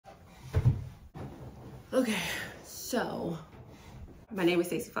Okay, so my name is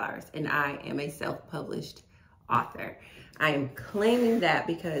Stacey Flowers and I am a self-published author. I am claiming that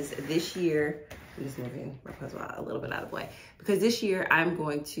because this year, I'm just moving my puzzle a little bit out of the way, because this year I'm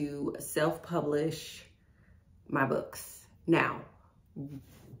going to self-publish my books. Now,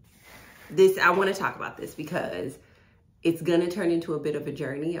 I want to talk about this because it's going to turn into a bit of a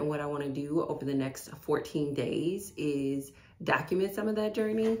journey, and what I want to do over the next 14 days is document some of that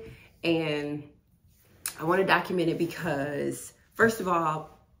journey. And I want to document it because, first of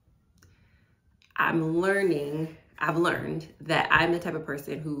all, I've learned that I'm the type of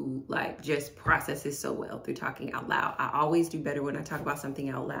person who just processes so well through talking out loud. I always do better when I talk about something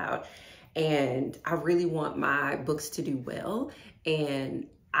out loud, and I really want my books to do well. And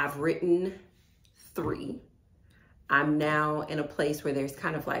I've written 3. I'm now in a place where there's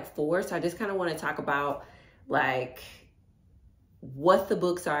kind of 4. So I just kind of want to talk about what the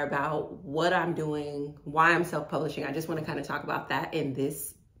books are about, what I'm doing, why I'm self-publishing. I just want to kind of talk about that in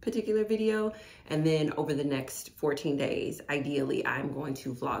this particular video. And then over the next 14 days, ideally, I'm going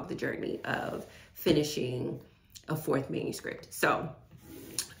to vlog the journey of finishing a 4th manuscript. So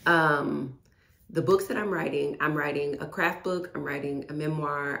the books that I'm writing a craft book, I'm writing a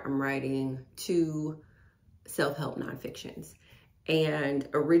memoir, I'm writing 2 self-help nonfictions. And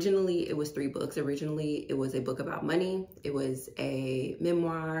originally it was 3 books. Originally it was a book about money. It was a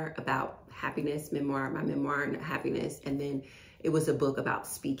memoir about happiness, my memoir and happiness. And then it was a book about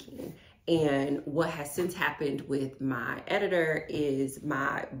speaking. And what has since happened with my editor is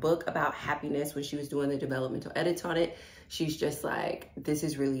my book about happiness, when she was doing the developmental edits on it, she's just like, this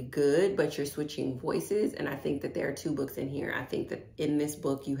is really good, but you're switching voices. And I think that there are 2 books in here. I think that in this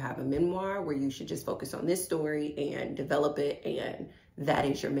book, you have a memoir where you should just focus on this story and develop it, and that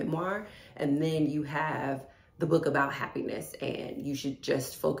is your memoir. And then you have the book about happiness, and you should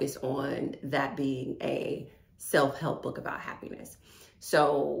just focus on that being a self-help book about happiness.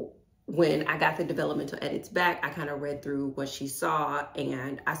 So when I got the developmental edits back, I kind of read through what she saw,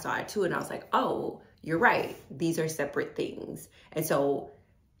 and I saw it too. And I was like, oh, you're right. These are separate things. And so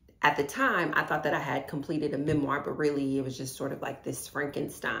at the time, I thought that I had completed a memoir, but really it was just sort of like this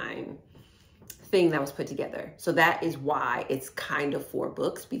Frankenstein thing that was put together. So that is why it's kind of 4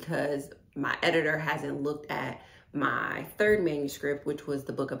 books, because my editor hasn't looked at my 3rd manuscript, which was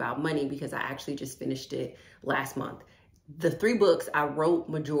the book about money, because I actually just finished it last month. The 3 books, I wrote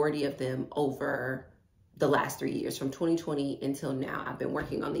majority of them over the last 3 years, from 2020 until now. I've been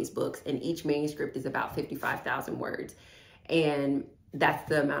working on these books, and each manuscript is about 55,000 words. And that's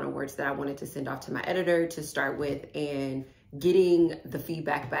the amount of words that I wanted to send off to my editor to start with. And getting the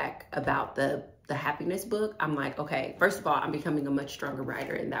feedback back about the happiness book, I'm like, okay, first of all, I'm becoming a much stronger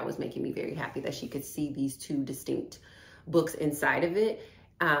writer, and that was making me very happy that she could see these 2 distinct books inside of it.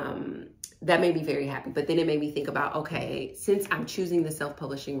 That made me very happy. But then it made me think about, okay, since I'm choosing the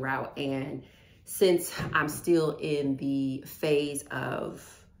self-publishing route, and since I'm still in the phase of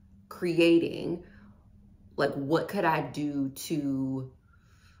creating, what could I do to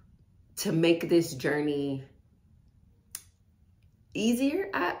make this journey easier?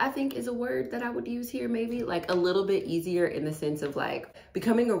 I think is a word that I would use here, maybe a little bit easier, in the sense of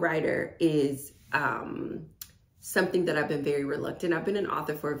becoming a writer is something that I've been very reluctant. I've been an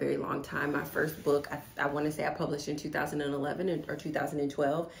author for a very long time. My first book, I want to say I published in 2011 or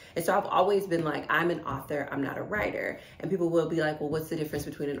 2012. And so I've always been like, I'm an author, I'm not a writer. And people will be like, well, what's the difference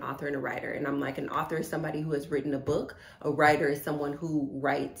between an author and a writer? And I'm like, an author is somebody who has written a book. A writer is someone who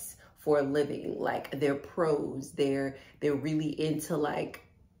writes for a living. Their prose, they're really into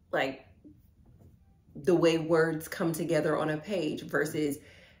the way words come together on a page, versus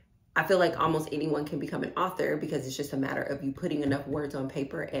I feel like almost anyone can become an author, because it's just a matter of you putting enough words on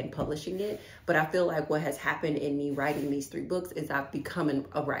paper and publishing it. But I feel like what has happened in me writing these 3 books is I've become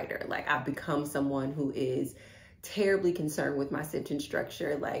a writer. I've become someone who is terribly concerned with my sentence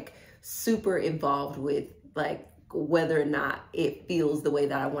structure, super involved with whether or not it feels the way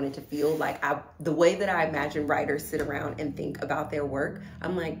that I want it to feel. The way that I imagine writers sit around and think about their work,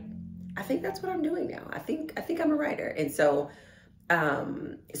 I'm like, I think that's what I'm doing now. I think I'm a writer. And so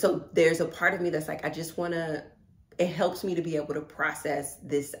so there's a part of me that's like, I just want to, it helps me to be able to process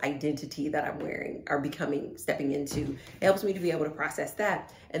this identity that I'm wearing or stepping into. It helps me to be able to process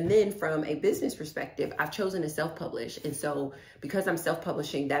that. And then from a business perspective, I've chosen to self-publish. And so because I'm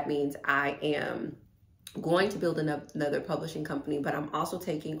self-publishing, that means I am going to build another publishing company, but I'm also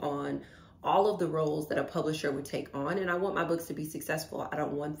taking on all of the roles that a publisher would take on. And I want my books to be successful. I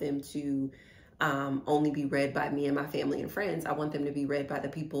don't want them to only be read by me and my family and friends. I want them to be read by the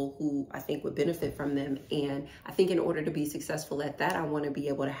people who I think would benefit from them. And I think in order to be successful at that, I want to be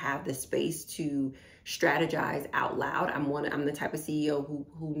able to have the space to strategize out loud. I'm the type of CEO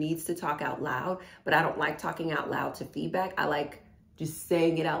who needs to talk out loud, but I don't like talking out loud to feedback. I like just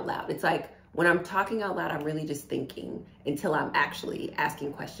saying it out loud. It's like when I'm talking out loud, I'm really just thinking until I'm actually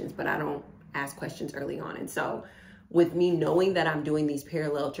asking questions, but I don't ask questions early on. And so with me knowing that I'm doing these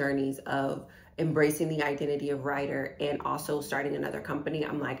parallel journeys of embracing the identity of writer and also starting another company,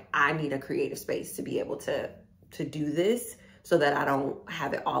 I'm like, I need a creative space to be able to do this so that I don't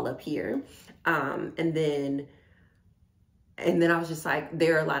have it all up here. And then I was just like,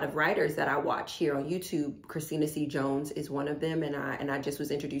 there are a lot of writers that I watch here on YouTube. Christina C. Jones is one of them. And I just was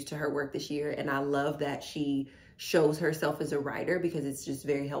introduced to her work this year. And I love that she shows herself as a writer because it's just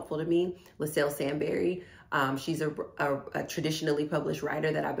very helpful to me. LaSalle Sandberry, she's a traditionally published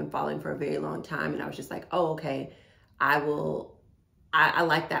writer that I've been following for a very long time. And I was just like, oh, okay, I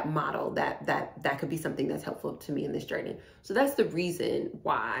like that model, that could be something that's helpful to me in this journey. So that's the reason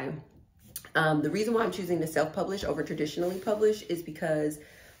why. The reason why I'm choosing to self-publish over traditionally publish is because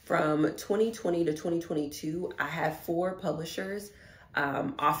from 2020 to 2022, I had 4 publishers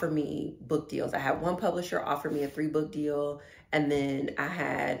offer me book deals. I had one publisher offer me a 3-book deal, and then I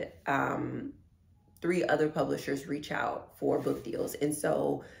had 3 other publishers reach out for book deals. And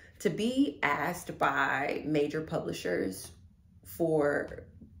so to be asked by major publishers for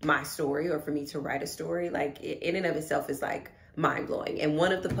my story or for me to write a story, like in and of itself is like mind-blowing. And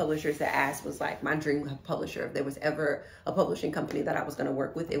one of the publishers that asked was like my dream publisher. If there was ever a publishing company that I was going to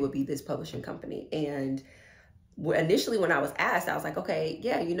work with, it would be this publishing company. And initially when I was asked, I was like, okay,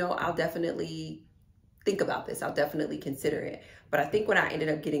 yeah, you know, I'll definitely think about this. I'll definitely consider it. But I think when I ended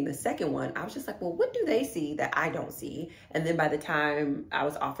up getting the second one, I was just like, well, what do they see that I don't see? And then by the time I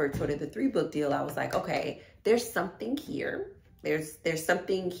was offered sort of the 3-book deal, I was like, okay, there's something here. There's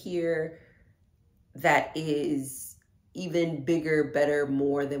something here that is even bigger, better,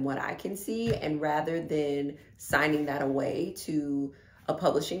 more than what I can see. And rather than signing that away to a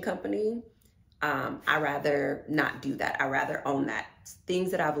publishing company, I rather not do that. I rather own that.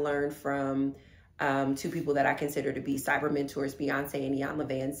 Things that I've learned from 2 people that I consider to be cyber mentors, Beyonce and Ian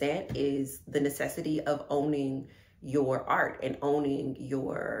Levan Sant, is the necessity of owning your art and owning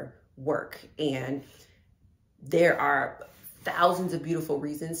your work. And there are thousands of beautiful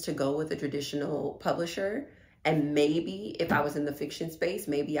reasons to go with a traditional publisher. And maybe if I was in the fiction space,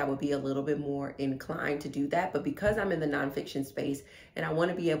 maybe I would be a little bit more inclined to do that. But because I'm in the nonfiction space and I want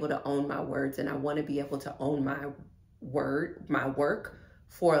to be able to own my words and I want to be able to own my work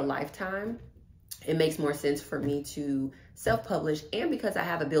for a lifetime, it makes more sense for me to self-publish. And because I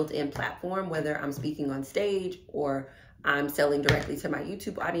have a built-in platform, whether I'm speaking on stage or I'm selling directly to my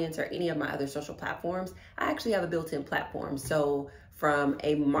YouTube audience or any of my other social platforms, I actually have a built-in platform. So from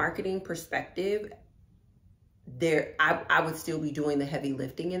a marketing perspective, I would still be doing the heavy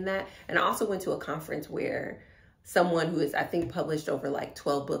lifting in that. And I also went to a conference where someone who is, I think, published over like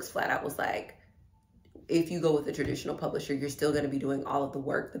 12 books flat out was like, if you go with a traditional publisher, you're still going to be doing all of the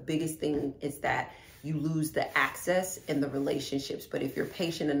work. The biggest thing is that you lose the access and the relationships. But if you're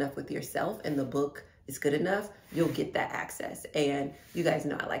patient enough with yourself and the book is good enough, you'll get that access. And you guys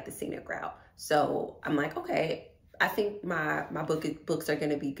know I like the scenic route. So I'm like, okay, I think my books are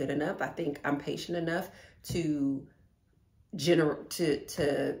going to be good enough. I think I'm patient enough to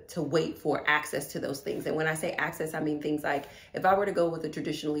wait for access to those things. And when I say access, I mean things like if I were to go with a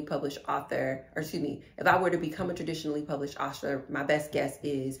traditionally published author, or excuse me, if I were to become a traditionally published author, my best guess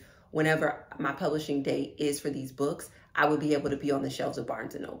is whenever my publishing date is for these books, I would be able to be on the shelves of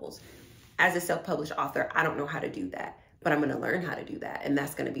Barnes and Nobles. As a self-published author, I don't know how to do that, but I'm going to learn how to do that. And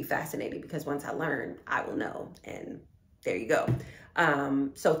that's going to be fascinating because once I learn, I will know. And there you go.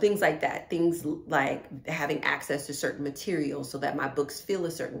 So things like that, things like having access to certain materials so that my books feel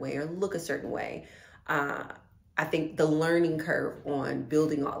a certain way or look a certain way. I think the learning curve on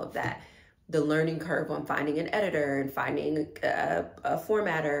building all of that, the learning curve on finding an editor and finding a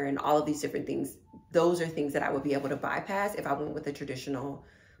formatter and all of these different things, those are things that I would be able to bypass if I went with a traditional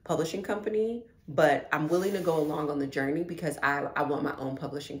publishing company. But I'm willing to go along on the journey because I want my own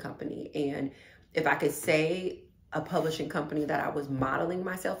publishing company. And if I could say a publishing company that I was modeling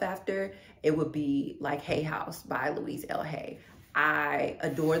myself after, it would be like Hay House by Louise L. Hay. I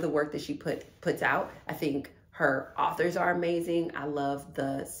adore the work that she puts out. I think her authors are amazing. I love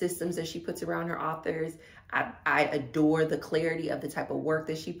the systems that she puts around her authors. I adore the clarity of the type of work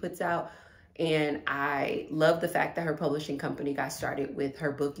that she puts out. And I love the fact that her publishing company got started with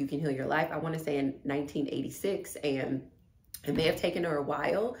her book, You Can Heal Your Life, I want to say in 1986. And it may have taken her a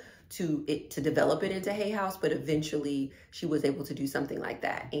while to develop it into Hay House, but eventually she was able to do something like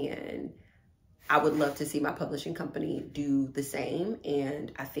that. And I would love to see my publishing company do the same.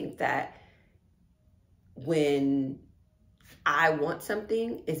 And I think that when I want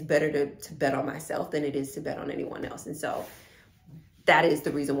something, it's better to bet on myself than it is to bet on anyone else. And so that is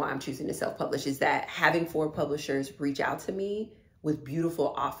the reason why I'm choosing to self-publish, is that having 4 publishers reach out to me with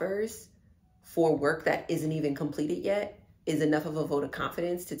beautiful offers for work that isn't even completed yet is enough of a vote of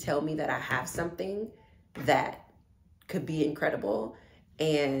confidence to tell me that I have something that could be incredible.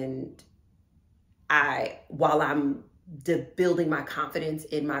 And while I'm building my confidence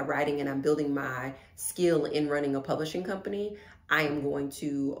in my writing and I'm building my skill in running a publishing company, I am going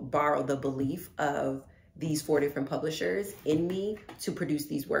to borrow the belief of these 4 different publishers in me to produce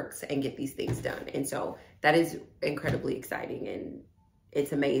these works and get these things done. And so that is incredibly exciting and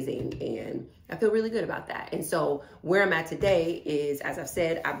it's amazing. And I feel really good about that. And so where I'm at today is, as I've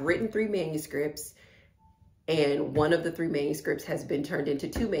said, I've written 3 manuscripts, and one of the 3 manuscripts has been turned into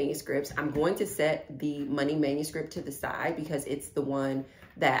 2 manuscripts. I'm going to set the money manuscript to the side because it's the one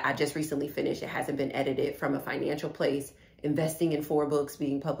that I just recently finished. It hasn't been edited from a financial place. Investing in 4 books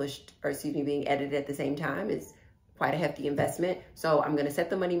being published, or excuse me, being edited at the same time is quite a hefty investment. So I'm going to set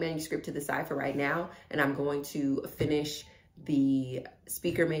the money manuscript to the side for right now. And I'm going to finish the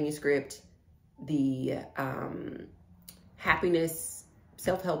speaker manuscript, the happiness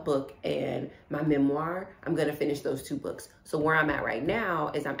self-help book, and my memoir. I'm going to finish those 2 books. So where I'm at right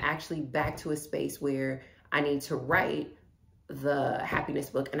now is I'm actually back to a space where I need to write the happiness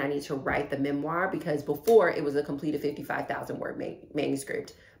book and I need to write the memoir, because before it was a completed 55,000 word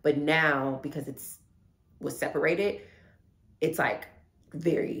manuscript. But now, because was separated, it's like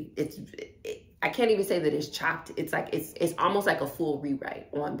I can't even say that it's chopped. It's like, it's almost like a full rewrite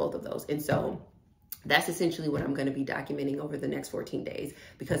on both of those. And so that's essentially what I'm going to be documenting over the next 14 days,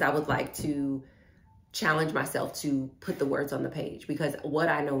 because I would like to challenge myself to put the words on the page, because what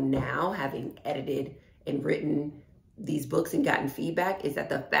I know now, having edited and written these books and gotten feedback, is that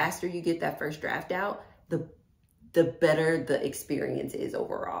the faster you get that first draft out, the better the experience is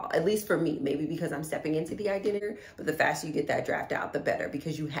overall. At least for me, maybe because I'm stepping into the identity, but the faster you get that draft out, the better,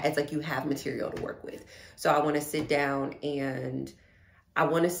 because it's like you have material to work with. So I want to sit down, and I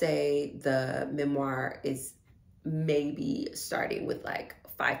want to say the memoir is maybe starting with like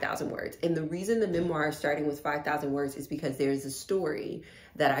 5,000 words. And the reason the memoir is starting with 5,000 words is because there's a story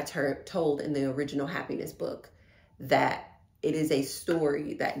that I told in the original happiness book, that it is a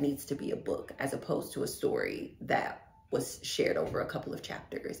story that needs to be a book, as opposed to a story that was shared over a couple of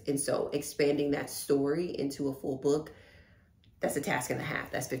chapters. And so expanding that story into a full book, that's a task and a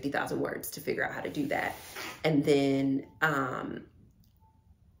half. That's 50,000 words to figure out how to do that. And then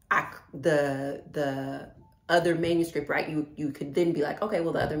the other manuscript, right? You could then be like, okay,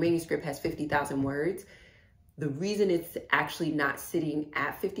 well, the other manuscript has 50,000 words. The reason it's actually not sitting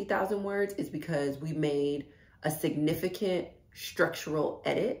at 50,000 words is because we made a significant structural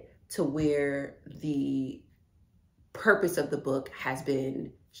edit to where the purpose of the book has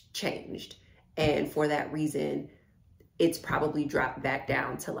been changed. And for that reason, it's probably dropped back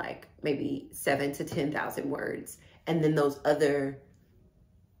down to like maybe 7,000 to 10,000 words. And then those other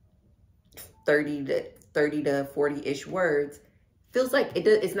 30 to 40-ish words feels like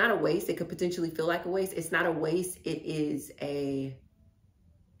it's not a waste. It could potentially feel like a waste. It's not a waste.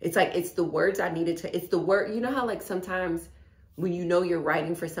 It's like, it's the words I needed to, it's the word, you know how like sometimes when you know you're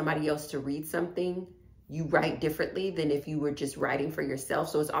writing for somebody else to read something, you write differently than if you were just writing for yourself.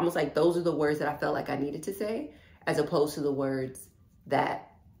 So it's almost like those are the words that I felt like I needed to say, as opposed to the words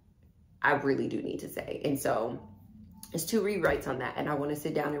that I really do need to say. And so it's 2 rewrites on that, and I want to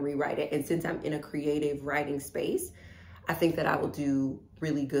sit down and rewrite it. And since I'm in a creative writing space, I think that I will do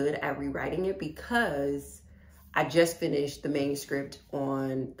really good at rewriting it, because I just finished the manuscript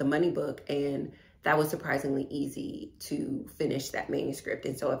on the money book, and that was surprisingly easy to finish that manuscript.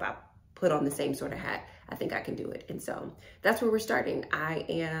 And so if I put on the same sort of hat, I think I can do it. And so that's where we're starting. I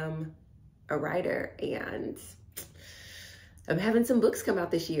am a writer, and I'm having some books come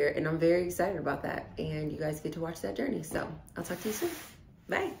out this year, and I'm very excited about that. And you guys get to watch that journey. So I'll talk to you soon.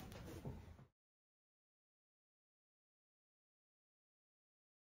 Bye.